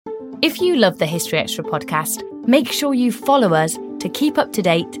If you love the History Extra podcast, make sure you follow us to keep up to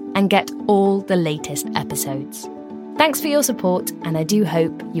date and get all the latest episodes. Thanks for your support, and I do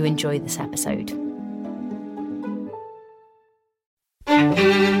hope you enjoy this episode.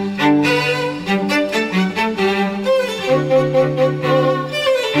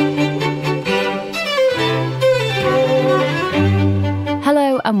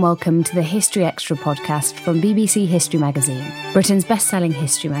 Hello and welcome to the History Extra podcast from BBC History Magazine, Britain's best-selling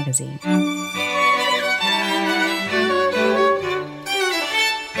history magazine.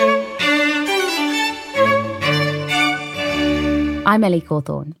 I'm Ellie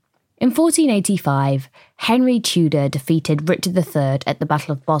Cawthorne. In 1485, Henry Tudor defeated Richard III at the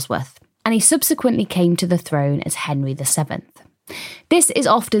Battle of Bosworth, and he subsequently came to the throne as Henry VII. This is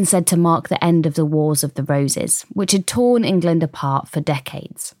often said to mark the end of the Wars of the Roses, which had torn England apart for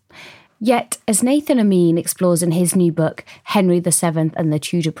decades. Yet, as Nathan Amin explores in his new book, Henry VII and the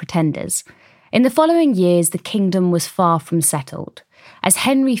Tudor Pretenders, in the following years the kingdom was far from settled, as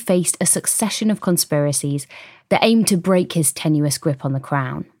Henry faced a succession of conspiracies that aimed to break his tenuous grip on the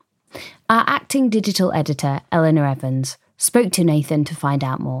crown. Our acting digital editor, Eleanor Evans, spoke to Nathan to find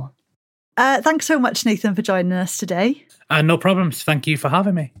out more. Thanks so much, Nathan, for joining us today. No problems. Thank you for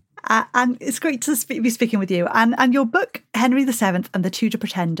having me. And it's great to be speaking with you. And your book, Henry VII and the Tudor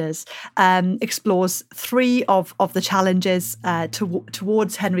Pretenders, explores three of the challenges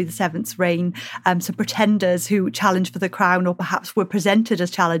towards Henry VII's reign. Some pretenders who challenged for the crown or perhaps were presented as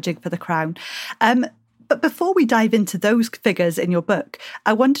challenging for the crown. But before we dive into those figures in your book,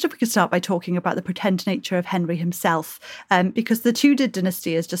 I wondered if we could start by talking about the pretend nature of Henry himself, because the Tudor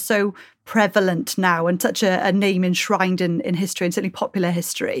dynasty is just so prevalent now and such a name enshrined in history and certainly popular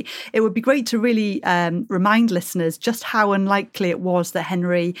history. It would be great to really remind listeners just how unlikely it was that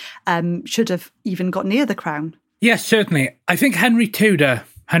Henry should have even got near the crown. Yes, certainly. I think Henry Tudor,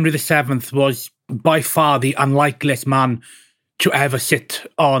 Henry VII, was by far the unlikeliest man to ever sit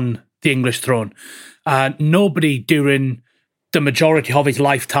on the English throne. Nobody during the majority of his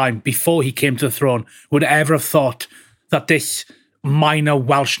lifetime before he came to the throne would ever have thought that this minor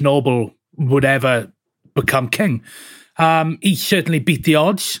Welsh noble would ever become king. He certainly beat the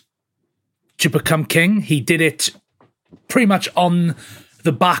odds to become king. He did it pretty much on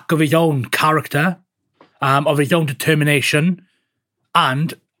the back of his own character, of his own determination,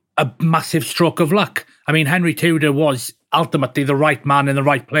 and a massive stroke of luck. I mean, Henry Tudor was ultimately the right man in the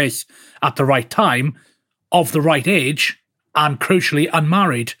right place at the right time, of the right age, and crucially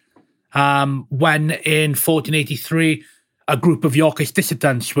unmarried. When in 1483, a group of Yorkist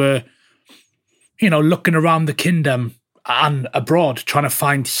dissidents were, looking around the kingdom and abroad, trying to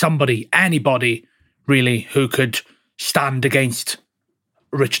find somebody, anybody, really, who could stand against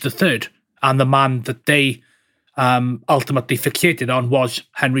Richard III. And the man that they ultimately fixated on was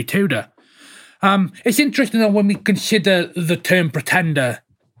Henry Tudor. It's interesting that when we consider the term pretender,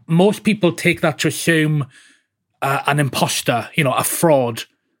 most people take that to assume an imposter, a fraud.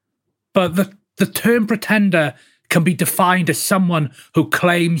 But the term pretender can be defined as someone who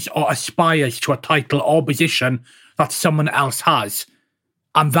claims or aspires to a title or position that someone else has.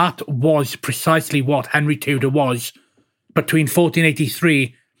 And that was precisely what Henry Tudor was between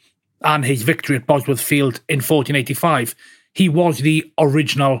 1483 and his victory at Bosworth Field in 1485. He was the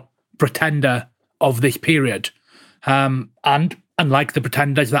original pretender of this period. And unlike the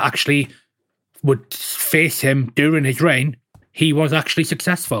pretenders that actually would face him during his reign, he was actually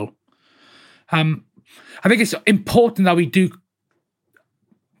successful. I think it's important that we do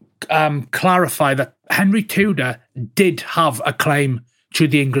clarify that Henry Tudor did have a claim to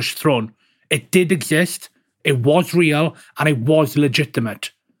the English throne. It did exist, it was real, and it was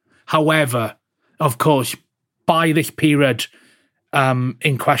legitimate. However, of course, by this period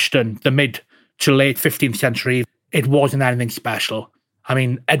in question, the mid to late 15th century, it wasn't anything special. I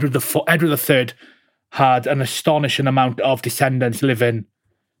mean, Edward III had an astonishing amount of descendants living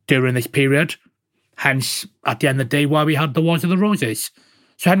during this period. Hence, at the end of the day, why we had the Wars of the Roses.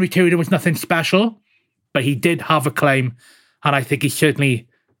 So Henry Tudor was nothing special, but he did have a claim, and I think he certainly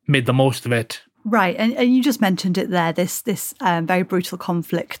made the most of it. Right, and you just mentioned it there, this very brutal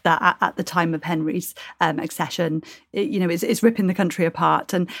conflict that at the time of Henry's accession, is ripping the country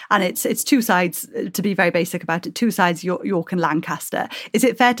apart, and it's two sides, to be very basic about it, two sides, York and Lancaster. Is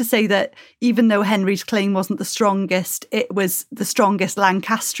it fair to say that even though Henry's claim wasn't the strongest, it was the strongest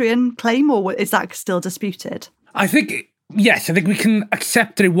Lancastrian claim, or is that still disputed? I think we can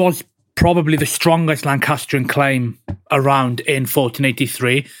accept that it was probably the strongest Lancastrian claim around in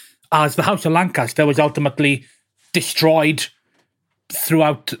 1483, as the House of Lancaster was ultimately destroyed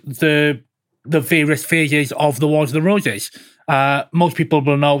throughout the various phases of the Wars of the Roses. Most people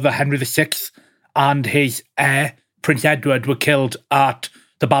will know that Henry VI and his heir, Prince Edward, were killed at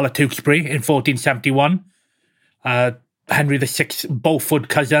the Battle of Tewkesbury in 1471. Henry VI's Beaufort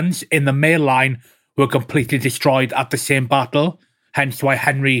cousins in the male line were completely destroyed at the same battle, hence why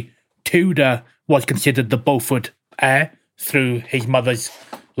Henry Tudor was considered the Beaufort heir through his mother's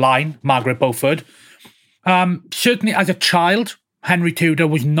line, Margaret Beaufort. Certainly as a child, Henry Tudor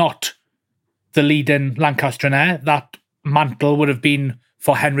was not the leading Lancastrian heir. That mantle would have been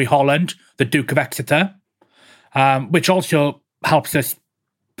for Henry Holland, the Duke of Exeter, which also helps us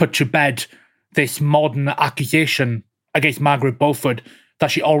put to bed this modern accusation against Margaret Beaufort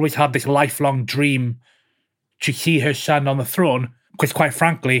that she always had this lifelong dream to see her son on the throne, because quite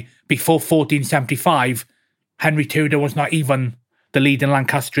frankly, before 1475, Henry Tudor was not even the leading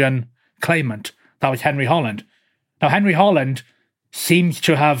Lancastrian claimant. That was Henry Holland. Now, Henry Holland seems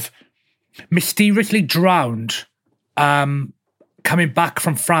to have mysteriously drowned coming back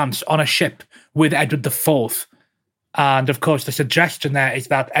from France on a ship with Edward IV. And of course, the suggestion there is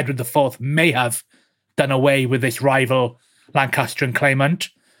that Edward IV may have done away with this rival Lancastrian claimant.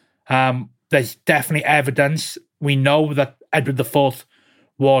 There's definitely evidence. We know that Edward IV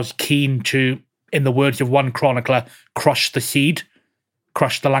was keen to, in the words of one chronicler, crush the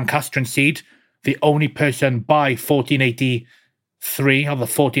Lancastrian seed. The only person by 1483, or the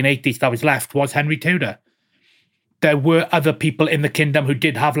 1480s that was left, was Henry Tudor. There were other people in the kingdom who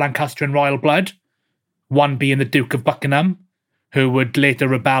did have Lancastrian royal blood, one being the Duke of Buckingham, who would later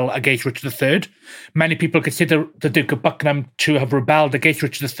rebel against Richard III. Many people consider the Duke of Buckingham to have rebelled against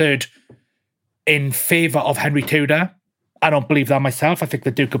Richard III in favour of Henry Tudor. I don't believe that myself. I think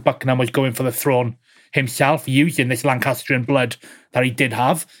the Duke of Buckingham was going for the throne himself, using this Lancastrian blood that he did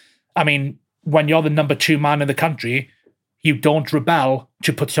have. I mean, when you're the number 2 man in the country, you don't rebel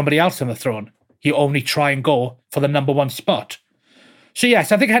to put somebody else on the throne. You only try and go for the number 1 spot. So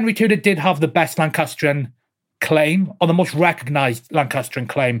yes, I think Henry Tudor did have the best Lancastrian claim, or the most recognised Lancastrian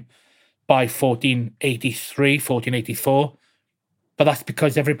claim, by 1483, 1484. But that's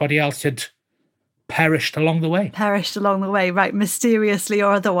because everybody else had perished along the way. Right, mysteriously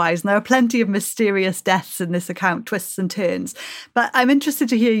or otherwise. And there are plenty of mysterious deaths in this account, twists and turns. But I'm interested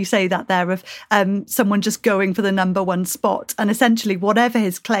to hear you say that there of someone just going for the number 1 spot, and essentially whatever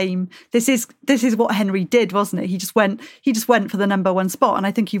his claim, this is what Henry did, wasn't it? He just went for the number 1 spot, and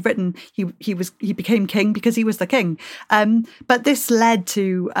I think you've written he became king because he was the king. But this led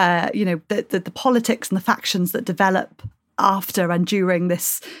to the politics and the factions that develop after and during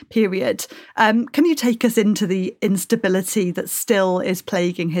this period. Can you take us into the instability that still is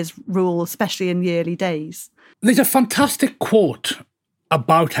plaguing his rule, especially in the early days? There's a fantastic quote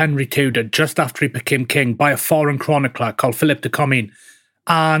about Henry Tudor just after he became king by a foreign chronicler called Philip de Comines.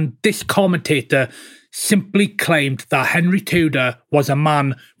 And this commentator simply claimed that Henry Tudor was a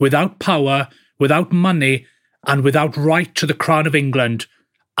man without power, without money, and without right to the crown of England,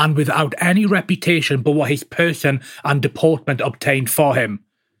 and without any reputation but what his person and deportment obtained for him.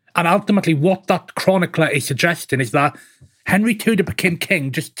 And ultimately what that chronicler is suggesting is that Henry Tudor became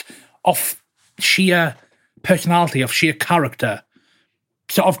king just off sheer personality, of sheer character.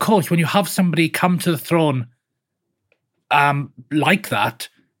 So of course, when you have somebody come to the throne like that,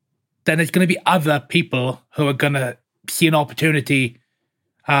 then there's going to be other people who are going to see an opportunity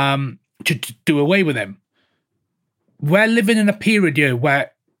to do away with him. We're living in a period here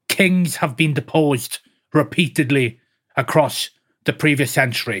where kings have been deposed repeatedly across the previous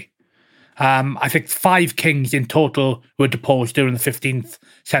century. I think 5 kings in total were deposed during the 15th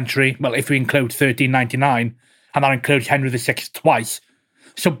century. Well, if we include 1399, and that includes Henry VI twice.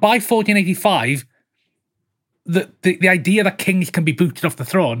 So by 1485, the idea that kings can be booted off the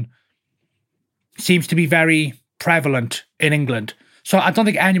throne seems to be very prevalent in England. So I don't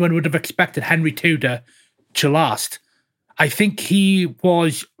think anyone would have expected Henry Tudor to last. I think he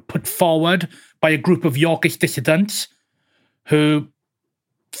was put forward by a group of Yorkist dissidents who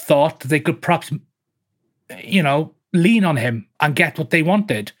thought they could perhaps, lean on him and get what they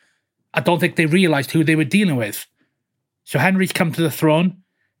wanted. I don't think they realised who they were dealing with. So Henry's come to the throne.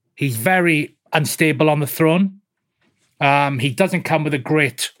 He's very unstable on the throne. He doesn't come with a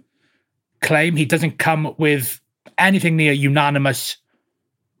great claim. He doesn't come with anything near unanimous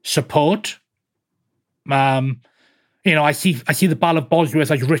support. I see the Battle of Bosworth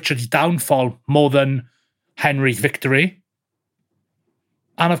as Richard's downfall more than Henry's victory.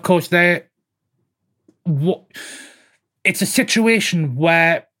 And of course, it's a situation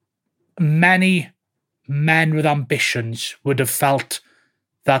where many men with ambitions would have felt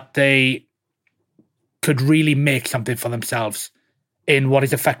that they could really make something for themselves in what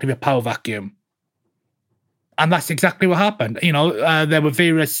is effectively a power vacuum. And that's exactly what happened. There were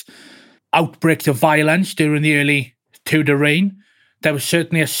various outbreaks of violence during the early Tudor reign. There was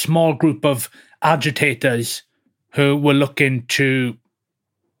certainly a small group of agitators who were looking to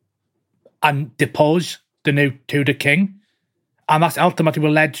depose the new Tudor king. And that's ultimately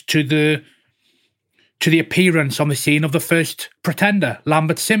what led to the appearance on the scene of the first pretender,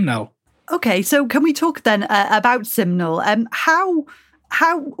 Lambert Simnel. Okay, so can we talk then about Simnel?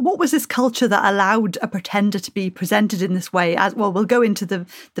 What was this culture that allowed a pretender to be presented in this way? As well, we'll go into the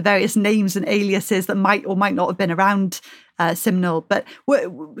various names and aliases that might or might not have been around Simnel. But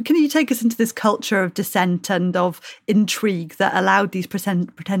can you take us into this culture of dissent and of intrigue that allowed these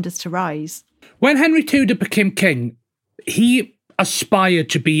pretenders to rise? When Henry Tudor became king, he aspired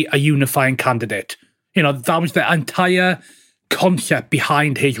to be a unifying candidate. That was the entire concept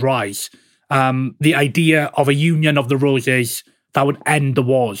behind his rise. The idea of a union of the roses that would end the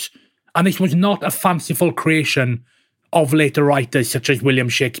wars. And this was not a fanciful creation of later writers such as William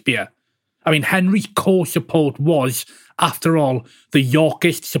Shakespeare. I mean, Henry's core support was, after all, the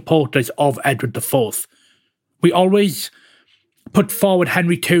Yorkist supporters of Edward IV. We always put forward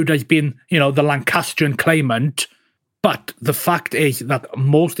Henry Tudor as being, the Lancastrian claimant, but the fact is that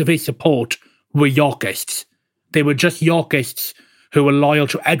most of his support were Yorkists. They were just Yorkists who were loyal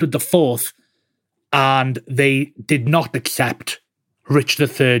to Edward IV, and they did not accept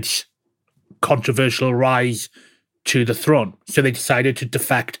Richard III's controversial rise to the throne. So they decided to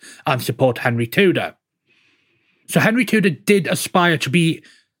defect and support Henry Tudor. So Henry Tudor did aspire to be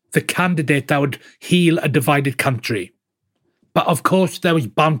the candidate that would heal a divided country. But of course, there was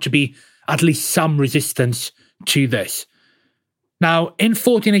bound to be at least some resistance to this. Now, in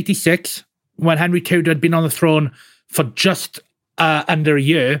 1486, when Henry Tudor had been on the throne for just under a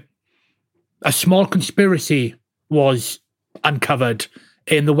year, a small conspiracy was uncovered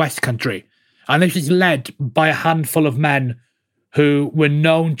in the West Country. And this was led by a handful of men who were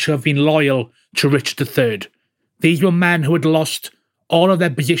known to have been loyal to Richard III. These were men who had lost all of their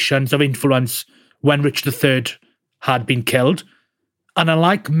positions of influence when Richard III had been killed. And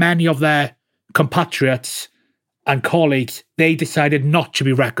unlike many of their compatriots and colleagues, they decided not to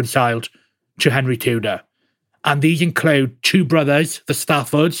be reconciled to Henry Tudor. And these include two brothers, the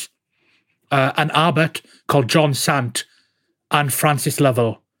Staffords, an abbot called John Sant, and Francis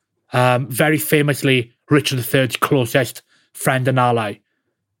Lovell, very famously Richard III's closest friend and ally.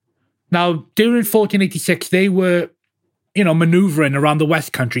 Now, during 1486, they were, manoeuvring around the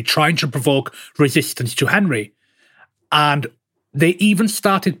West Country, trying to provoke resistance to Henry. And they even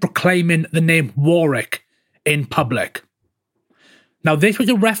started proclaiming the name Warwick in public. Now, this was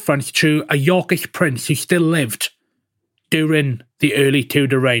a reference to a Yorkish prince who still lived during the early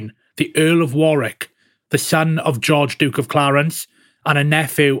Tudor reign, the Earl of Warwick, the son of George, Duke of Clarence, and a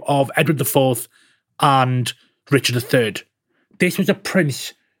nephew of Edward IV and Richard III. This was a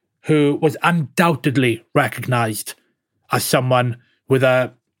prince who was undoubtedly recognised as someone with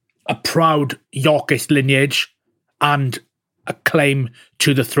a proud Yorkist lineage and a claim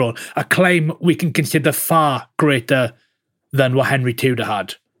to the throne, a claim we can consider far greater than what Henry Tudor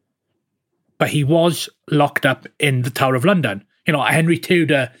had. But he was locked up in the Tower of London. Henry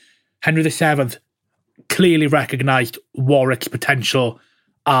Tudor, Henry VII, clearly recognised Warwick's potential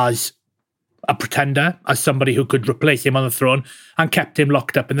as a pretender, as somebody who could replace him on the throne, and kept him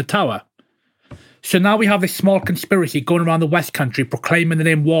locked up in the Tower. So now we have this small conspiracy going around the West Country proclaiming the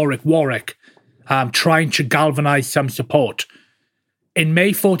name Warwick, trying to galvanise some support. In May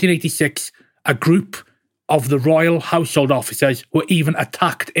 1486, a group of the royal household officers were even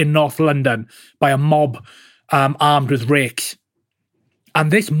attacked in North London by a mob armed with rakes.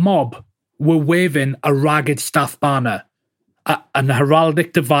 And this mob were waving a ragged staff banner, an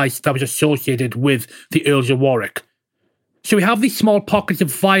heraldic device that was associated with the Earls of Warwick. So we have these small pockets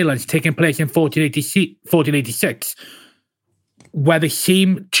of violence taking place in 1486, where they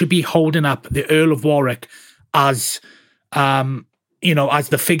seem to be holding up the Earl of Warwick as, as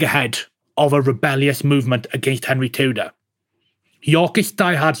the figurehead of a rebellious movement against Henry Tudor. Yorkist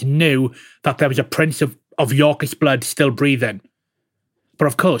diehards knew that there was a prince of Yorkist blood still breathing. But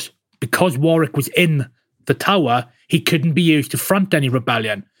of course, because Warwick was in the Tower, he couldn't be used to front any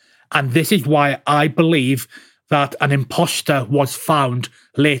rebellion. And this is why I believe that an imposter was found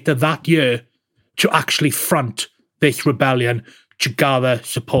later that year to actually front this rebellion to gather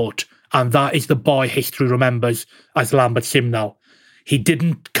support. And that is the boy history remembers as Lambert Simnel. He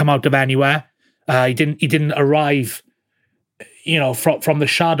didn't come out of anywhere. He didn't arrive, from the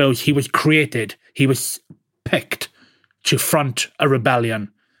shadows. He was created. He was picked to front a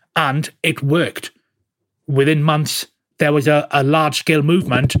rebellion. And it worked. Within months, there was a large-scale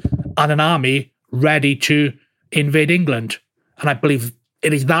movement and an army ready to invade England. And I believe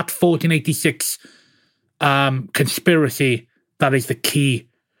it is that 1486 conspiracy that is the key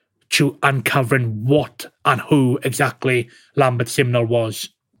to uncovering what and who exactly Lambert Simnel was.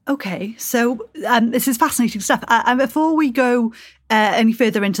 Okay, so this is fascinating stuff. And before we go any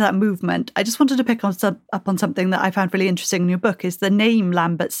further into that movement, I just wanted to pick up on something that I found really interesting in your book, is the name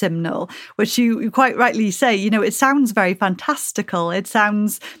Lambert Simnel, which you quite rightly say, it sounds very fantastical. It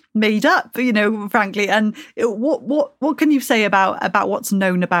sounds made up, frankly. And what can you say about what's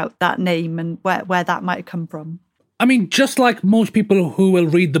known about that name and where that might come from? I mean, just like most people who will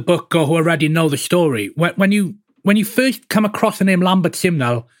read the book or who already know the story, when you first come across the name Lambert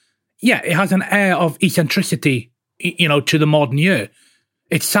Simnel, yeah, it has an air of eccentricity, to the modern ear.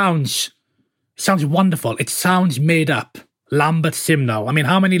 It sounds wonderful. It sounds made up. Lambert Simnel. I mean,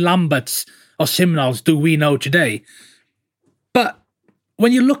 how many Lamberts or Simnels do we know today? But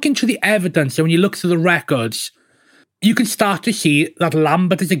when you look into the evidence and when you look through the records, you can start to see that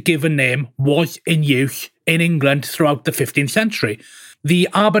Lambert as a given name was in use in England throughout the 15th century. The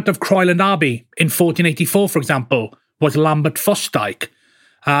Abbot of Croyland Abbey in 1484, for example, was Lambert Fosdyke.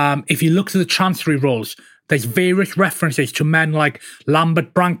 If you look through the chancery rolls, there's various references to men like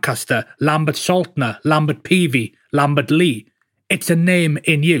Lambert Brancaster, Lambert Saltner, Lambert Peavy, Lambert Lee. It's a name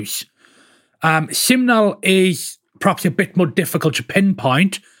in use. Simnel is perhaps a bit more difficult to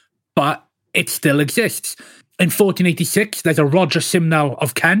pinpoint, but it still exists. In 1486, there's a Roger Simnel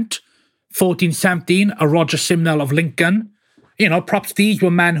of Kent. 1417, a Roger Simnel of Lincoln. Perhaps these were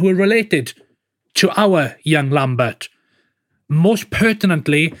men who were related to our young Lambert. Most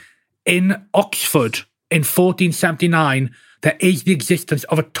pertinently, in Oxford in 1479, there is the existence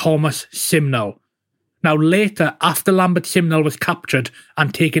of a Thomas Simnel. Now, later, after Lambert Simnel was captured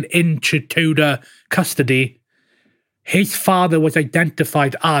and taken into Tudor custody, his father was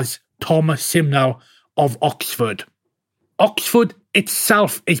identified as Thomas Simnel of Oxford. Oxford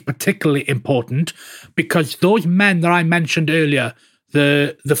itself is particularly important because those men that I mentioned earlier,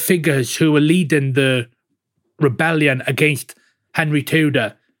 the figures who were leading the rebellion against Henry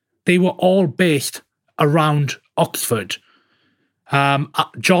Tudor, they were all based around Oxford.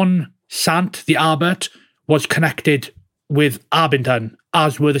 John Sant, the abbot, was connected with Abingdon,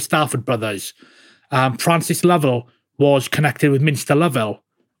 as were the Stafford brothers. Francis Lovell was connected with Minster Lovell,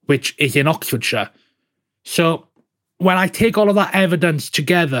 which is in Oxfordshire. So when I take all of that evidence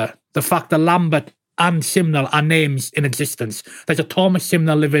together, the fact that Lambert and Simnel are names in existence, there's a Thomas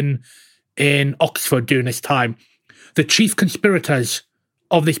Simnel living in Oxford during this time. The chief conspirators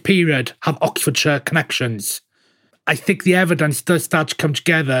of this period have Oxfordshire connections. I think the evidence does start to come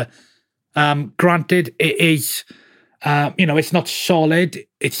together. Granted, it is, it's not solid,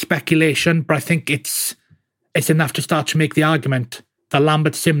 it's speculation, but I think it's enough to start to make the argument that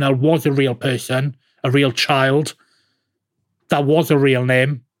Lambert Simnel was a real person, a real child. That was a real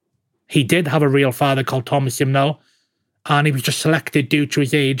name. He did have a real father called Thomas Simnel, and he was just selected due to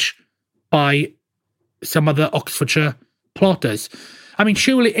his age by some other Oxfordshire plotters. I mean,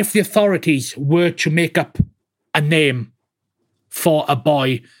 surely if the authorities were to make up a name for a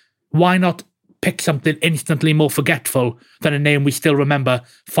boy, why not pick something instantly more forgetful than a name we still remember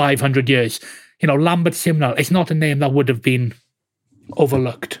 500 years? Lambert Simnel is not a name that would have been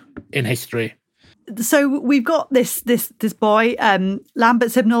overlooked in history. So we've got this boy,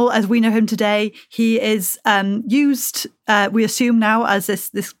 Lambert Simnel, as we know him today. He is used, we assume now, as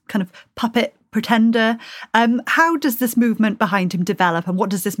this kind of puppet pretender. How does this movement behind him develop, and what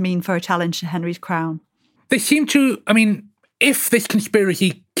does this mean for a challenge to Henry's crown? They seem to, if this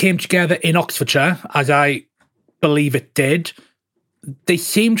conspiracy came together in Oxfordshire, as I believe it did, they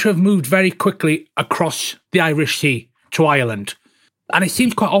seem to have moved very quickly across the Irish Sea to Ireland. And it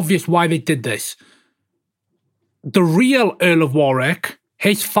seems quite obvious why they did this. The real Earl of Warwick,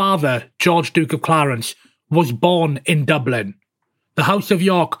 his father, George Duke of Clarence, was born in Dublin. The House of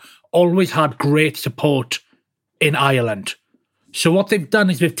York always had great support in Ireland. So what they've done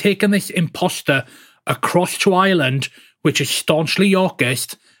is they've taken this imposter across to Ireland, which is staunchly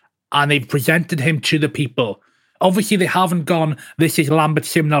Yorkist, and they've presented him to the people. Obviously, they haven't gone, this is Lambert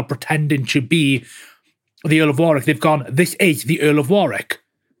Simnel pretending to be the Earl of Warwick. They've gone, this is the Earl of Warwick.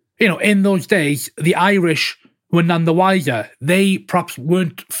 In those days, the Irish were none the wiser. They perhaps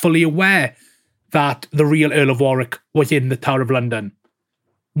weren't fully aware that the real Earl of Warwick was in the Tower of London.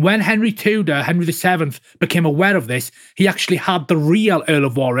 When Henry Tudor, Henry VII, became aware of this, he actually had the real Earl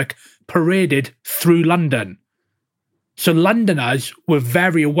of Warwick paraded through London. So Londoners were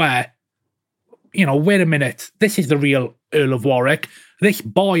very aware, wait a minute, this is the real Earl of Warwick. This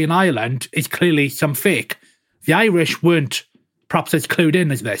boy in Ireland is clearly some fake. The Irish weren't perhaps as clued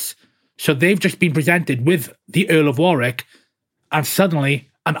in as this. So they've just been presented with the Earl of Warwick, and suddenly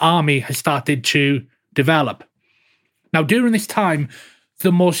an army has started to develop. Now, during this time,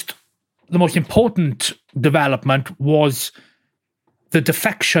 the most important development was the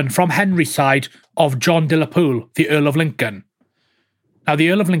defection from Henry's side of John de la Pole, the Earl of Lincoln. Now,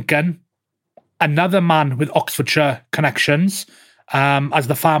 the Earl of Lincoln, another man with Oxfordshire connections, as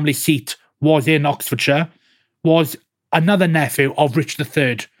the family seat was in Oxfordshire, was another nephew of Richard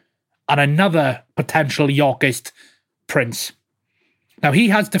III and another potential Yorkist prince. Now, he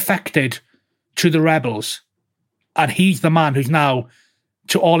has defected to the rebels, and he's the man who's now,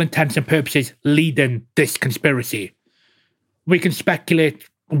 to all intents and purposes, leading this conspiracy. We can speculate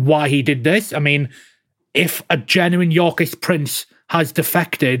why he did this. I mean, if a genuine Yorkist prince has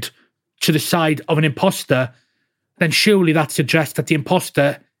defected to the side of an imposter, then surely that suggests that the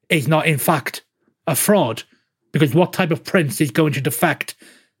imposter is not, in fact, a fraud. Because what type of prince is going to defect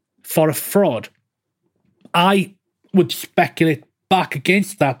for a fraud? I would speculate back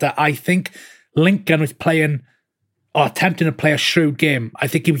against that I think Lincoln was playing or attempting to play a shrewd game. I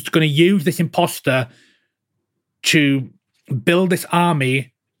think he was going to use this imposter to build this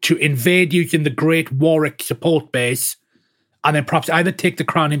army to invade using the Great Warwick support base, and then perhaps either take the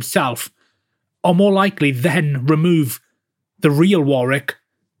crown himself, or more likely then remove the real Warwick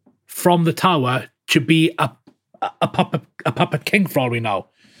from the tower to be a puppet king for all we know.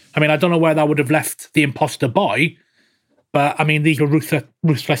 I mean, I don't know where that would have left the imposter boy, but I mean, these were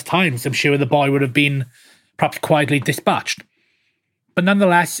ruthless times. I'm sure the boy would have been perhaps quietly dispatched. But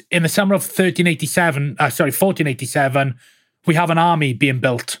nonetheless, in the summer of 1487, we have an army being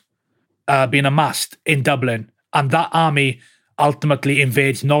built, being amassed in Dublin. And that army ultimately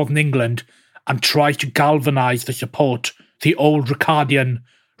invades northern England and tries to galvanise the support, the old Ricardian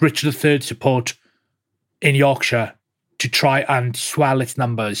Richard III support in Yorkshire, to try and swell its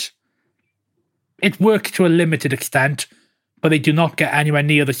numbers. It worked to a limited extent, but they do not get anywhere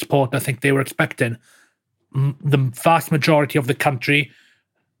near the support I think they were expecting. The vast majority of the country,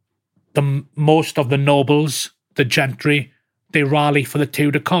 most of the nobles, the gentry, they rally for the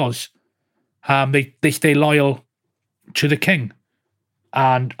Tudor cause. They stay loyal to the king.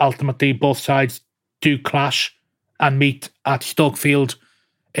 And ultimately, both sides do clash and meet at Stokefield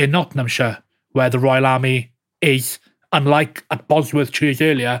in Nottinghamshire, where the Royal Army is, unlike at Bosworth 2 years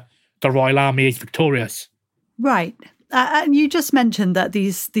earlier, the Royal Army is victorious. Right. And you just mentioned that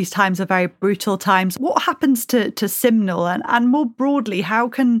these times are very brutal times. What happens to Simnel, and more broadly, how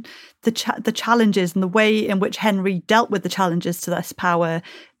can the challenges and the way in which Henry dealt with the challenges to this power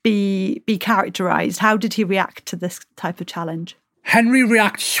be characterised? How did he react to this type of challenge? Henry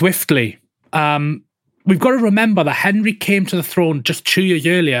reacts swiftly. We've got to remember that Henry came to the throne just 2 years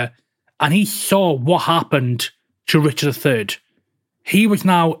earlier, and he saw what happened to Richard III. He was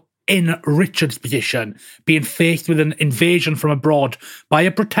now in Richard's position, being faced with an invasion from abroad by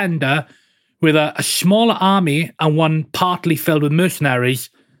a pretender with a smaller army and one partly filled with mercenaries.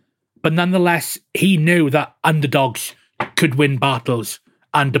 But nonetheless, he knew that underdogs could win battles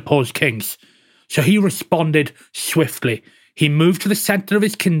and depose kings. So he responded swiftly. He moved to the centre of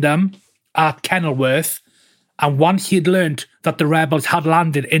his kingdom at Kenilworth, and once he had learned that the rebels had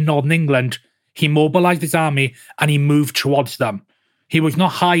landed in northern England, he mobilised his army and he moved towards them. He was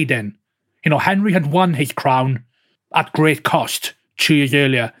not hiding. Henry had won his crown at great cost 2 years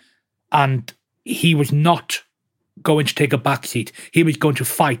earlier, and he was not going to take a backseat. He was going to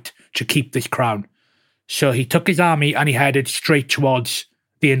fight to keep this crown. So he took his army and he headed straight towards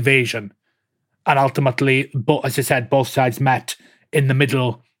the invasion. And ultimately, as I said, both sides met in the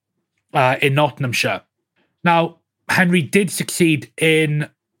middle in Nottinghamshire. Now, Henry did succeed in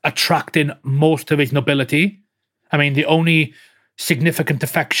attracting most of his nobility. I mean, the only significant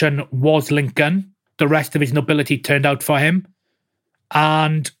defection was Lincoln. The rest of his nobility turned out for him.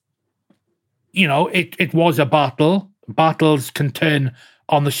 And, it was a battle. Battles can turn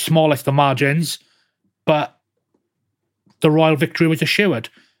on the smallest of margins, but the royal victory was assured.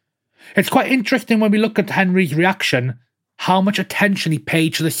 It's quite interesting when we look at Henry's reaction, how much attention he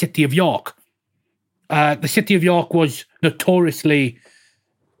paid to the city of York. The city of York was notoriously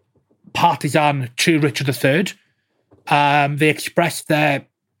partisan to Richard III. They expressed their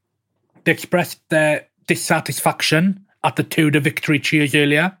dissatisfaction at the Tudor victory 2 years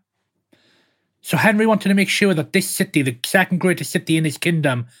earlier. So Henry wanted to make sure that this city, the second greatest city in his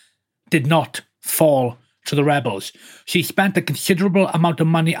kingdom, did not fall to the rebels. So he spent a considerable amount of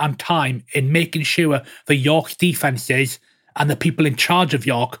money and time in making sure the York's defences and the people in charge of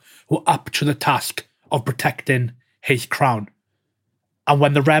York were up to the task of protecting his crown. And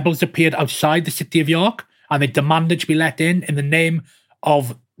when the rebels appeared outside the city of York and they demanded to be let in the name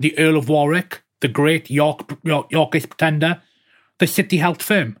of the Earl of Warwick, the great Yorkist pretender, the city held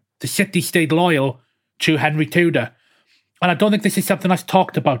firm. The city stayed loyal to Henry Tudor. And I don't think this is something that's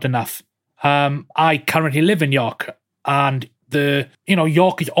talked about enough. I currently live in York, and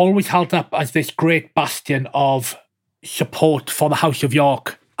York is always held up as this great bastion of support for the House of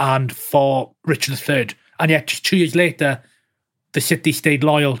York and for Richard III. And yet, just 2 years later, the city stayed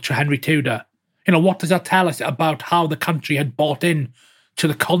loyal to Henry Tudor. What does that tell us about how the country had bought in to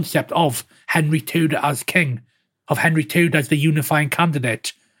the concept of Henry Tudor as king, of Henry Tudor as the unifying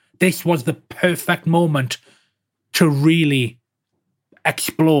candidate? This was the perfect moment to really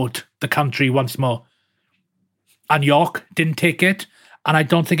explode the country once more. And York didn't take it, and I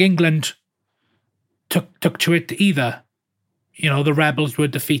don't think England took to it either. The rebels were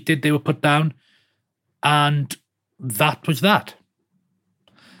defeated, they were put down, and that was that.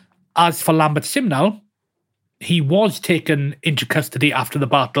 As for Lambert Simnel, he was taken into custody after the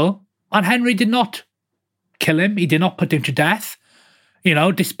battle, and Henry did not kill him, he did not put him to death.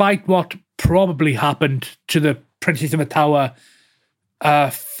 Despite what probably happened to the Princess in the Tower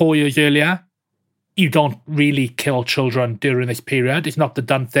 4 years earlier, you don't really kill children during this period. It's not the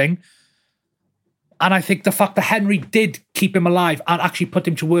done thing. And I think the fact that Henry did keep him alive and actually put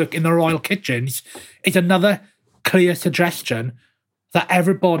him to work in the royal kitchens is another clear suggestion that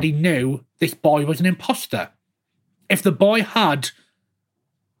everybody knew this boy was an imposter. If the boy had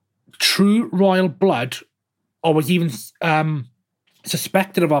true royal blood, or was even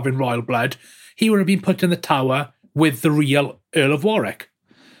suspected of having royal blood, he would have been put in the Tower with the real Earl of Warwick.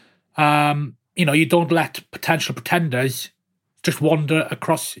 You don't let potential pretenders just wander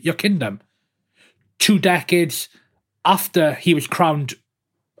across your kingdom. 2 decades after he was crowned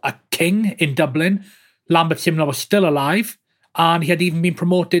a king in Dublin, Lambert Simnel was still alive, and he had even been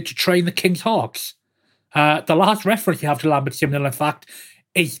promoted to train the King's Hawks. The last reference you have to Lambert Simnel, in fact,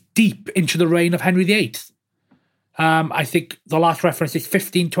 is deep into the reign of Henry VIII. I think the last reference is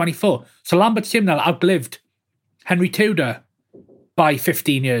 1524. So Lambert Simnel outlived Henry Tudor by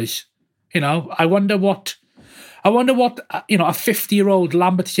 15 years. I wonder what a 50-year-old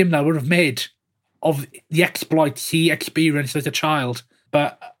Lambert Simnel would have made of the exploits he experienced as a child.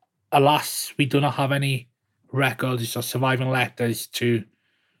 But alas, we do not have any records or surviving letters to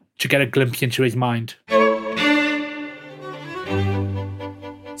get a glimpse into his mind.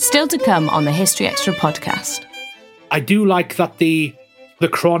 Still to come on the History Extra podcast. I do like that the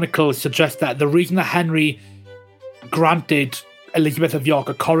chronicles suggest that the reason that Henry granted Elizabeth of York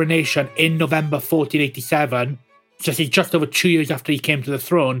a coronation in November 1487, just over 2 years after he came to the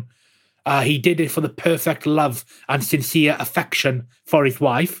throne, he did it for the perfect love and sincere affection for his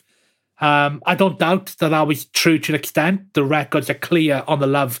wife. I don't doubt that was true to an extent. The records are clear on the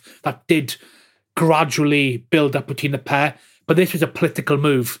love that did gradually build up between the pair, but this was a political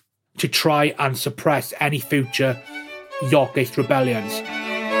move to try and suppress any future Yorkist rebellions.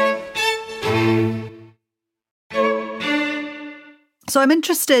 So I'm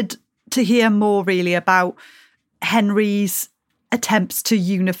interested to hear more really about Henry's attempts to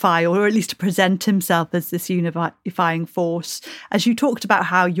unify, or at least to present himself as this unifying force. As you talked about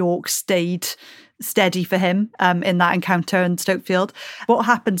how York stayed steady for him in that encounter in Stokefield. What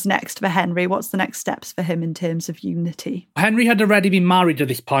happens next for Henry? What's the next steps for him in terms of unity? Henry had already been married at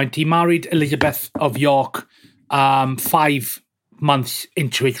this point. He married Elizabeth of York 5 months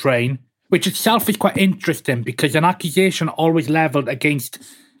into his reign, which itself is quite interesting because an accusation always levelled against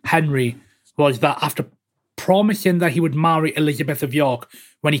Henry was that after promising that he would marry Elizabeth of York,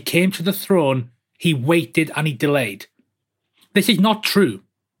 when he came to the throne, he waited and he delayed. This is not true.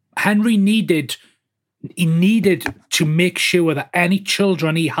 Henry needed to make sure that any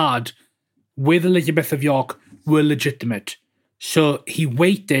children he had with Elizabeth of York were legitimate. So he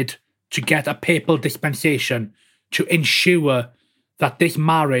waited to get a papal dispensation to ensure that this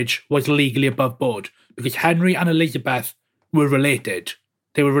marriage was legally above board, because Henry and Elizabeth were related.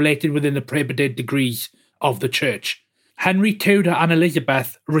 They were related within the prohibited degrees of the church. Henry Tudor and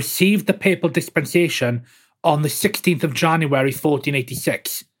Elizabeth received the papal dispensation on the 16th of January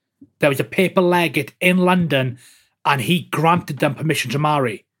 1486. There was a papal legate in London and he granted them permission to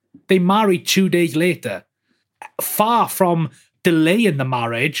marry. They married 2 days later. Far from delaying the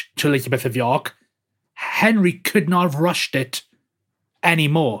marriage to Elizabeth of York, Henry could not have rushed it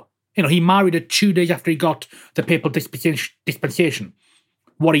anymore. He married her 2 days after he got the papal dispensation.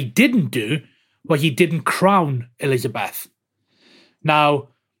 What he didn't do was he didn't crown Elizabeth. Now,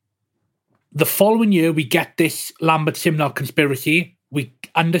 the following year, we get this Lambert Simnel conspiracy. We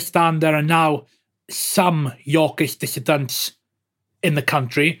understand there are now some Yorkist dissidents in the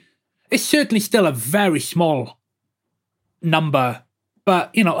country. It's certainly still a very small number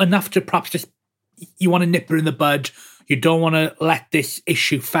but, enough to perhaps just, you want to nip her in the bud. You don't want to let this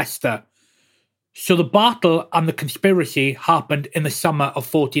issue fester. So the battle and the conspiracy happened in the summer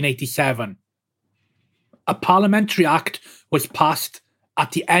of 1487. A parliamentary act was passed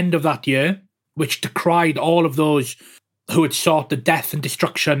at the end of that year, which decried all of those who had sought the death and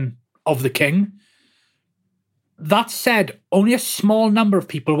destruction of the king. That said, only a small number of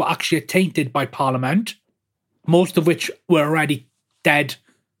people were actually attainted by Parliament, most of which were already dead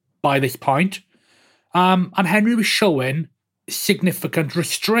by this point. And Henry was showing significant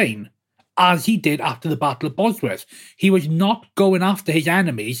restraint, as he did after the Battle of Bosworth. He was not going after his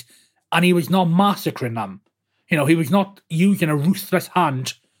enemies, and he was not massacring them. He was not using a ruthless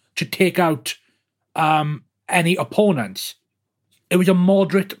hand to take out any opponents. It was a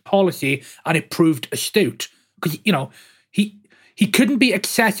moderate policy, and it proved astute. Because, he couldn't be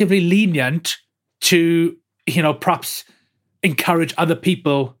excessively lenient to, perhaps encourage other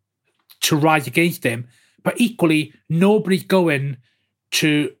people to rise against him. But equally, nobody's going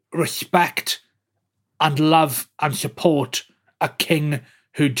to respect and love and support a king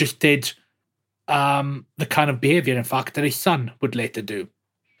who just did the kind of behaviour, in fact, that his son would later do.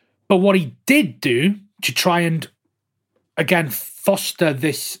 But what he did do to try and, again, foster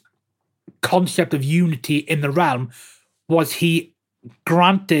this concept of unity in the realm was he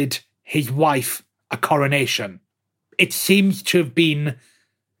granted his wife a coronation. It seems to have been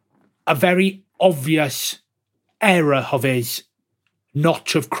a very obvious error of his not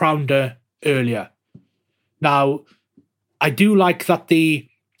to have crowned her earlier. Now, I do like that the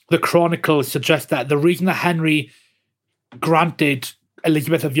chronicles suggest that the reason that Henry granted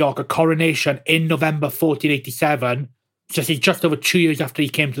Elizabeth of York a coronation in November 1487, just over 2 years after he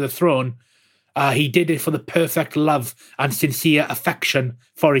came to the throne, he did it for the perfect love and sincere affection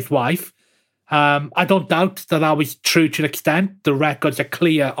for his wife. I don't doubt that was true to an extent. The records are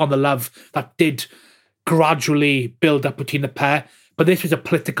clear on the love that did gradually build up between the pair, but this was a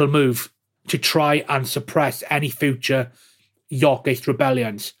political move to try and suppress any future Yorkist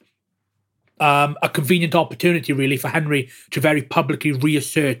rebellions. A convenient opportunity, really, for Henry to very publicly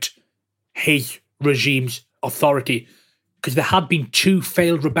reassert his regime's authority, because there had been 2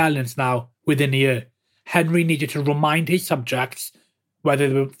 failed rebellions now within a year. Henry needed to remind his subjects,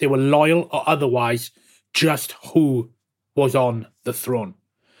 whether they were loyal or otherwise, just who was on the throne.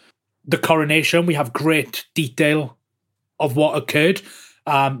 The coronation, we have great detail of what occurred.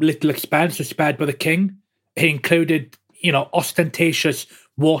 Little expense was spared by the king. It included, ostentatious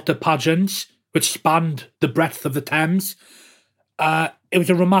water pageants, which spanned the breadth of the Thames. It was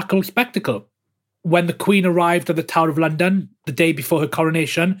a remarkable spectacle. When the Queen arrived at the Tower of London the day before her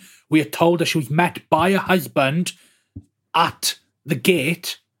coronation, we are told that she was met by her husband at the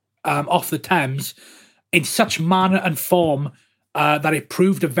gate off the Thames in such manner and form that it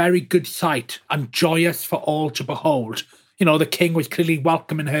proved a very good sight and joyous for all to behold. The king was clearly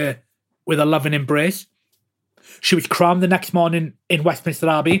welcoming her with a loving embrace. She was crowned the next morning in Westminster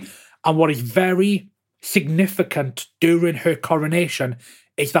Abbey, and what is very significant during her coronation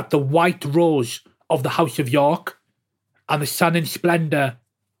is that the white rose of the House of York and the Sun in Splendour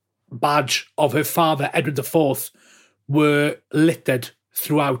badge of her father, Edward IV, were littered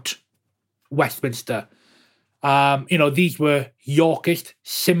throughout Westminster. These were Yorkist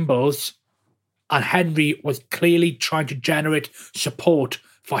symbols, and Henry was clearly trying to generate support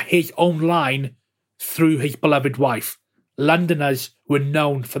for his own line through his beloved wife. Londoners were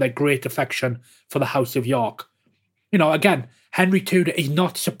known for their great affection for the House of York. Again, Henry Tudor is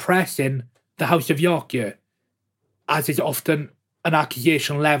not suppressing the House of York here, as is often an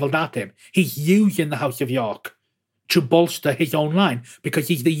accusation levelled at him. He's using the House of York to bolster his own line because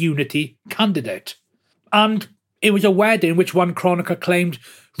he's the unity candidate. And it was a wedding which one chronicler claimed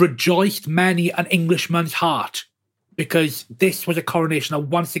rejoiced many an Englishman's heart, because this was a coronation that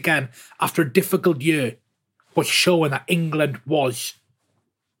once again, after a difficult year, was showing that England was,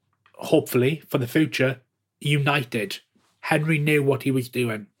 hopefully for the future, united. Henry knew what he was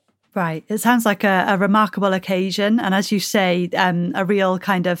doing. Right. It sounds like a remarkable occasion. And as you say, a real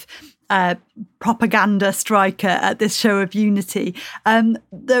kind of propaganda striker at this show of unity.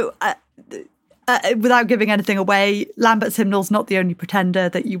 Though, without giving anything away, Lambert Simnel's not the only pretender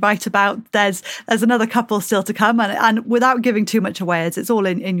that you write about. There's another couple still to come. And without giving too much away, as it's all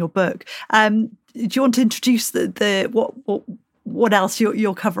in your book, do you want to introduce what else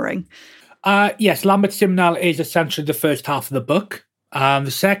you're covering? Yes, Lambert Simnel is essentially the first half of the book. The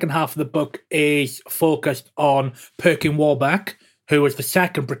second half of the book is focused on Perkin Warbeck, who was the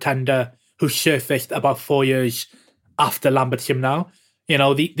second pretender who surfaced about 4 years after Lambert Simnel.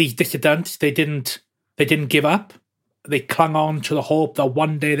 These dissidents, they didn't give up. they clung on to the hope that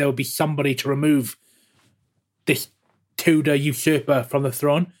one day there would be somebody to remove this Tudor usurper from the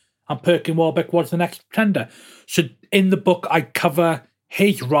throne, and Perkin Warbeck was the next pretender. So in the book, I cover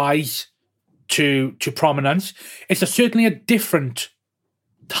his rise to prominence. It's certainly a different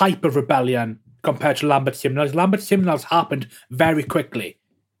type of rebellion compared to Lambert Simnel's. Lambert Simnel's happened very quickly.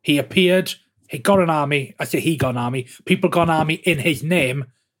 He appeared, he got an army, people got an army in his name,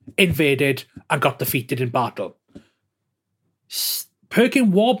 invaded, and got defeated in battle.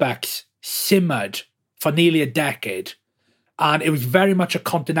 Perkin Warbeck's simmered for nearly a decade, and it was very much a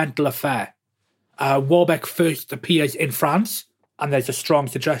continental affair. Warbeck first appears in France, and there's a strong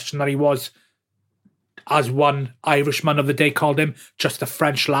suggestion that he was, as one Irishman of the day called him, just a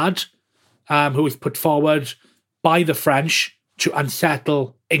French lad who was put forward by the French to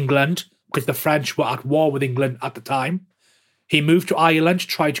unsettle England, because the French were at war with England at the time. He moved to Ireland,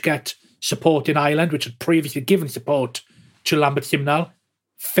 tried to get support in Ireland, which had previously given support to Lambert Simnel,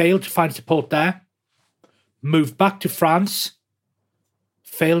 failed to find support there, moved back to France,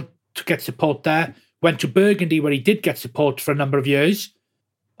 failed to get support there, went to Burgundy, where he did get support for a number of years,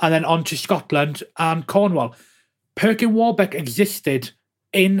 and then on to Scotland and Cornwall. Perkin Warbeck existed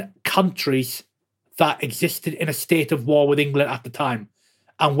in countries that existed in a state of war with England at the time.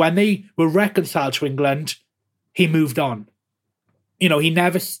 And when they were reconciled to England, he moved on. He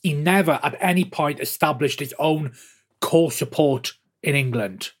never at any point established his own core support in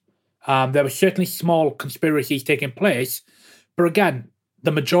England. There were certainly small conspiracies taking place, but again,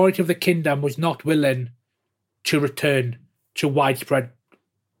 the majority of the kingdom was not willing to return to widespread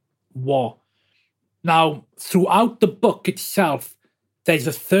war. Now, throughout the book itself, there's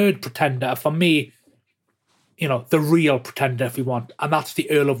a third pretender, for me, the real pretender, if you want, and that's the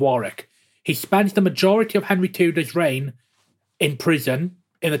Earl of Warwick. He spends the majority of Henry Tudor's reign in prison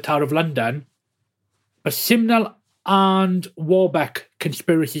in the Tower of London, but Simnel and Warbeck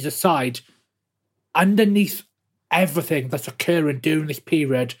conspiracies aside, underneath everything that's occurring during this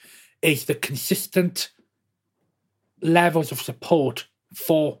period is the consistent levels of support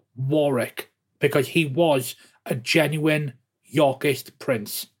for Warwick, because he was a genuine Yorkist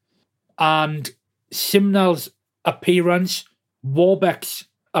prince. And Simnel's appearance, Warbeck's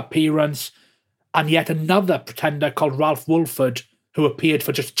appearance, and yet another pretender called Ralph Wolford, who appeared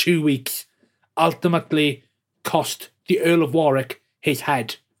for just 2 weeks, ultimately cost the Earl of Warwick his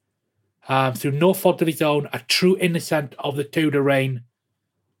head. Through no fault of his own, a true innocent of the Tudor reign,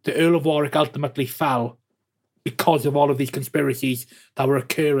 the Earl of Warwick ultimately fell because of all of these conspiracies that were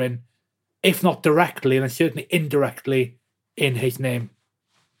occurring, if not directly, and certainly indirectly, in his name.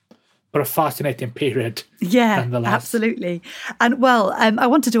 But a fascinating period. Yeah, absolutely. And I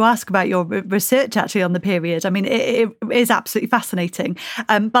wanted to ask about your research actually on the period. I mean, it is absolutely fascinating.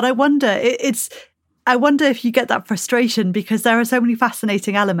 But I wonder if you get that frustration, because there are so many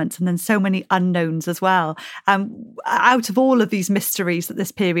fascinating elements and then so many unknowns as well. Out of all of these mysteries that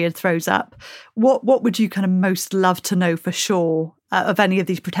this period throws up, what would you kind of most love to know for sure of any of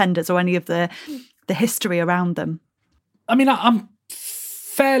these pretenders or any of the history around them? I mean, I'm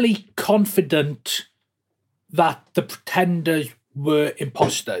fairly confident that the pretenders were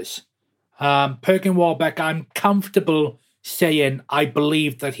imposters. Perkin Warbeck, I'm comfortable saying I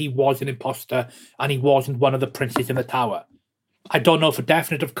believe that he was an imposter and he wasn't one of the princes in the tower. I don't know for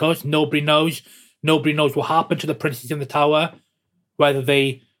definite, of course. Nobody knows. Nobody knows what happened to the princes in the tower, whether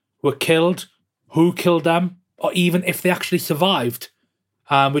they were killed, who killed them, or even if they actually survived,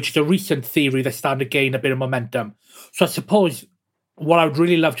 which is a recent theory that's starting to gain a bit of momentum. So I suppose what I would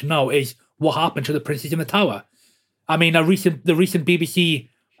really love to know is what happened to the princes in the tower. I mean, the recent BBC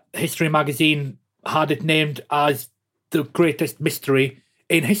History magazine had it named as the greatest mystery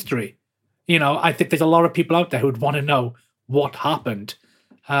in history. I think there's a lot of people out there who would want to know what happened.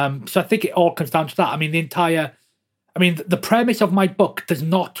 So I think it all comes down to that. I mean, the premise of my book does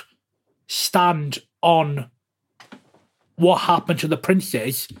not stand on what happened to the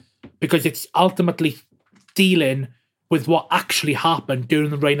princes, because it's ultimately dealing with what actually happened during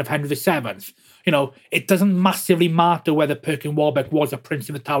the reign of Henry VII. It doesn't massively matter whether Perkin Warbeck was a prince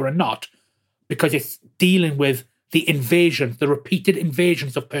in the tower or not, because it's dealing with the invasions, the repeated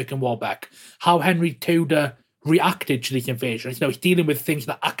invasions of Perkin Warbeck, how Henry Tudor reacted to these invasions. It's dealing with things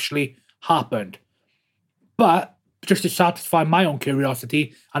that actually happened. But just to satisfy my own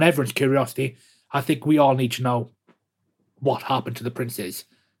curiosity and everyone's curiosity, I think we all need to know what happened to the princes.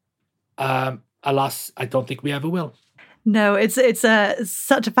 Alas, I don't think we ever will. No, it's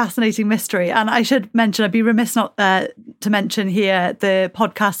such a fascinating mystery. And I should mention, I'd be remiss not to mention here the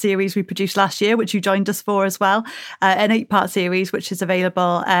podcast series we produced last year, which you joined us for as well, an 8-part series, which is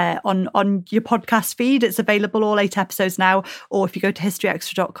available on your podcast feed. It's available, all 8 episodes now, or if you go to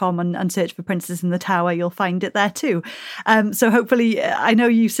historyextra.com and search for Princes in the Tower, you'll find it there too. So hopefully, I know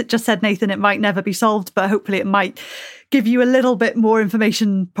you just said, Nathan, it might never be solved, but hopefully it might give you a little bit more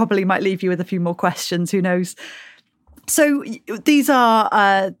information, probably might leave you with a few more questions, who knows. So these are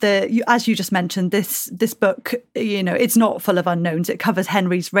as you just mentioned, this book, it's not full of unknowns. It covers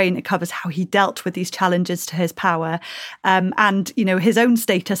Henry's reign. It covers how he dealt with these challenges to his power, and his own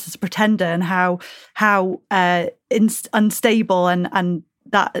status as a pretender, and how unstable and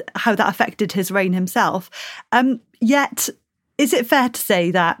that how that affected his reign himself. Yet, is it fair to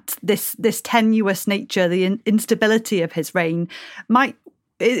say that this tenuous nature, the instability of his reign,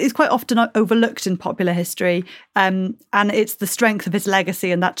 is quite often overlooked in popular history, and it's the strength of his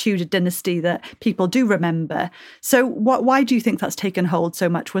legacy and that Tudor dynasty that people do remember. So why do you think that's taken hold so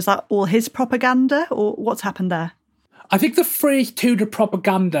much? Was that all his propaganda, or what's happened there? I think the phrase Tudor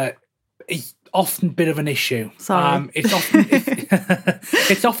propaganda is often a bit of an issue. Sorry.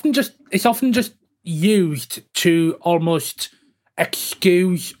 It's often just used to almost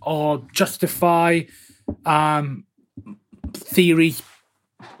excuse or justify theories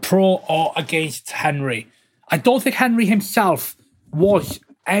pro or against Henry. I don't think Henry himself was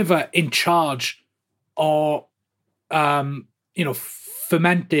ever in charge or,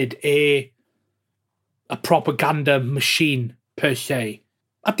 fomented a propaganda machine per se.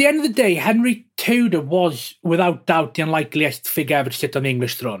 At the end of the day, Henry Tudor was without doubt the unlikeliest figure ever to sit on the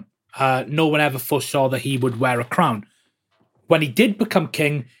English throne. No one ever foresaw that he would wear a crown. When he did become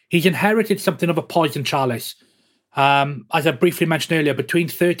king, he's inherited something of a poison chalice. As I briefly mentioned earlier, between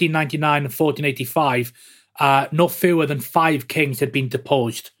 1399 and 1485, no fewer than 5 kings had been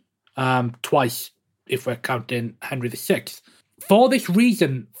deposed, twice, if we're counting Henry VI. For this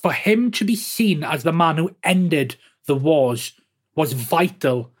reason, for him to be seen as the man who ended the wars was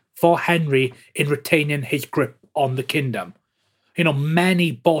vital for Henry in retaining his grip on the kingdom.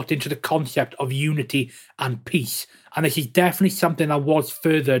 Many bought into the concept of unity and peace, and this is definitely something that was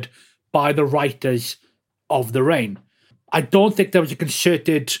furthered by the writers of the reign. I don't think there was a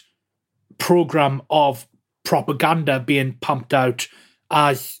concerted program of propaganda being pumped out,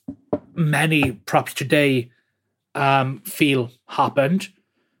 as many perhaps today feel happened,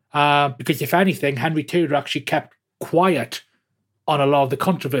 because if anything, Henry Tudor actually kept quiet on a lot of the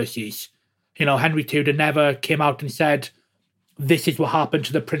controversies. Henry Tudor never came out and said, this is what happened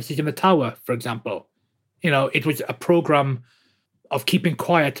to the Princes in the Tower, for example. It was a program of keeping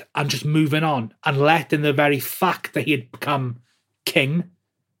quiet and just moving on, and letting the very fact that he had become king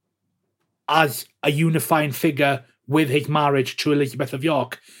as a unifying figure with his marriage to Elizabeth of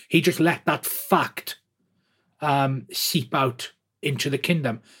York, he just let that fact seep out into the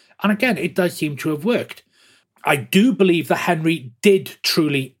kingdom. And again, it does seem to have worked. I do believe that Henry did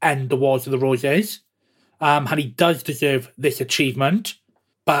truly end the Wars of the Roses, and he does deserve this achievement.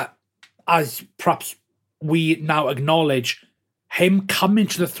 But as perhaps we now acknowledge, him coming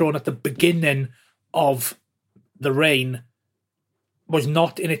to the throne at the beginning of the reign was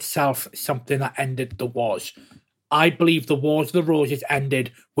not in itself something that ended the wars. I believe the Wars of the Roses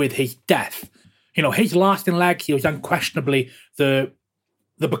ended with his death. His lasting legacy was unquestionably the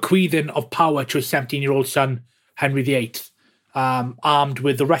bequeathing of power to his 17-year-old son, Henry VIII, armed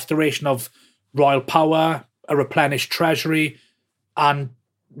with the restoration of royal power, a replenished treasury, and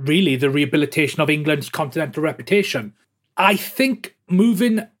really the rehabilitation of England's continental reputation. I think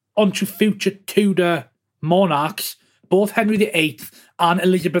moving on to future Tudor monarchs, both Henry VIII and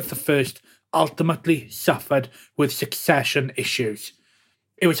Elizabeth I ultimately suffered with succession issues.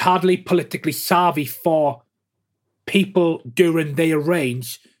 It was hardly politically savvy for people during their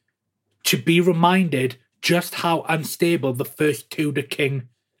reigns to be reminded just how unstable the first Tudor king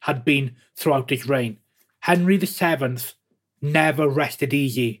had been throughout his reign. Henry VII never rested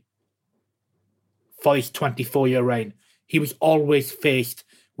easy for his 24-year reign. He was always faced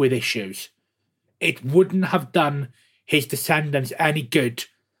with issues. It wouldn't have done his descendants any good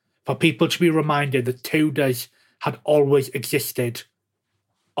for people to be reminded that Tudors had always existed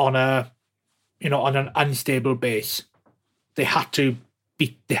on an unstable base. They had to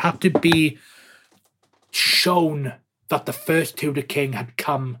be shown that the first Tudor king had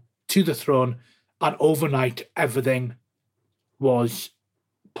come to the throne, and overnight everything was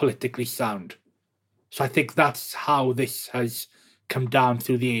politically sound. So I think that's how this has come down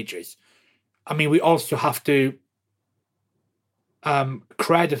through the ages. I mean, we also have to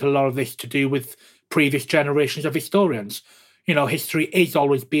credit a lot of this to do with previous generations of historians. History is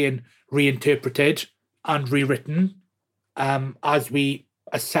always being reinterpreted and rewritten as we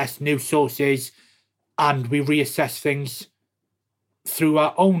assess new sources and we reassess things through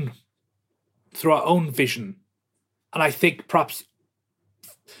our own vision. And I think perhaps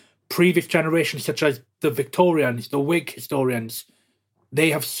previous generations, such as the Victorians, the Whig historians,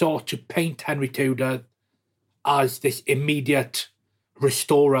 they have sought to paint Henry Tudor as this immediate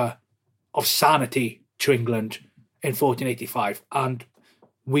restorer of sanity to England in 1485. And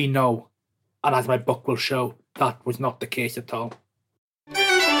we know, and as my book will show, that was not the case at all.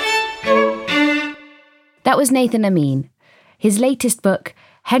 That was Nathan Amin. His latest book,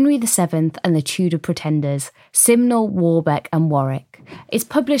 Henry VII and the Tudor Pretenders, Simnel, Warbeck and Warwick, is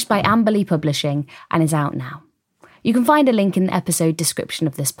published by Amberley Publishing and is out now. You can find a link in the episode description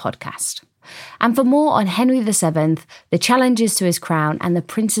of this podcast. And for more on Henry VII, the challenges to his crown and the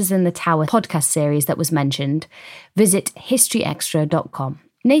Princes in the Tower podcast series that was mentioned, visit historyextra.com.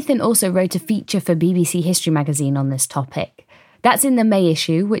 Nathan also wrote a feature for BBC History magazine on this topic. That's in the May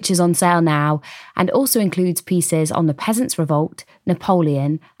issue, which is on sale now, and also includes pieces on the Peasants' Revolt,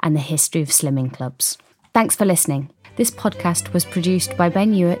 Napoleon, and the history of slimming clubs. Thanks for listening. This podcast was produced by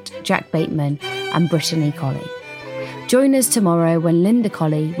Ben Hewitt, Jack Bateman, and Brittany Colley. Join us tomorrow when Linda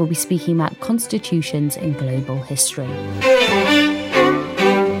Colley will be speaking about constitutions in global history.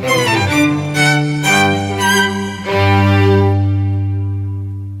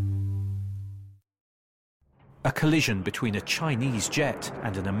 A collision between a Chinese jet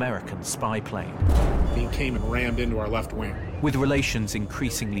and an American spy plane. He came and rammed into our left wing. With relations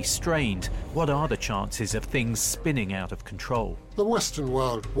increasingly strained, what are the chances of things spinning out of control? The Western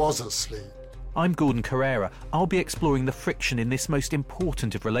world was asleep. I'm Gordon Carrera. I'll be exploring the friction in this most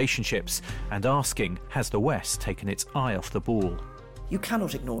important of relationships and asking, has the West taken its eye off the ball? You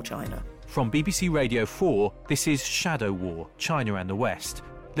cannot ignore China. From BBC Radio 4, this is Shadow War, China and the West.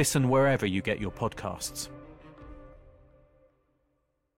 Listen wherever you get your podcasts.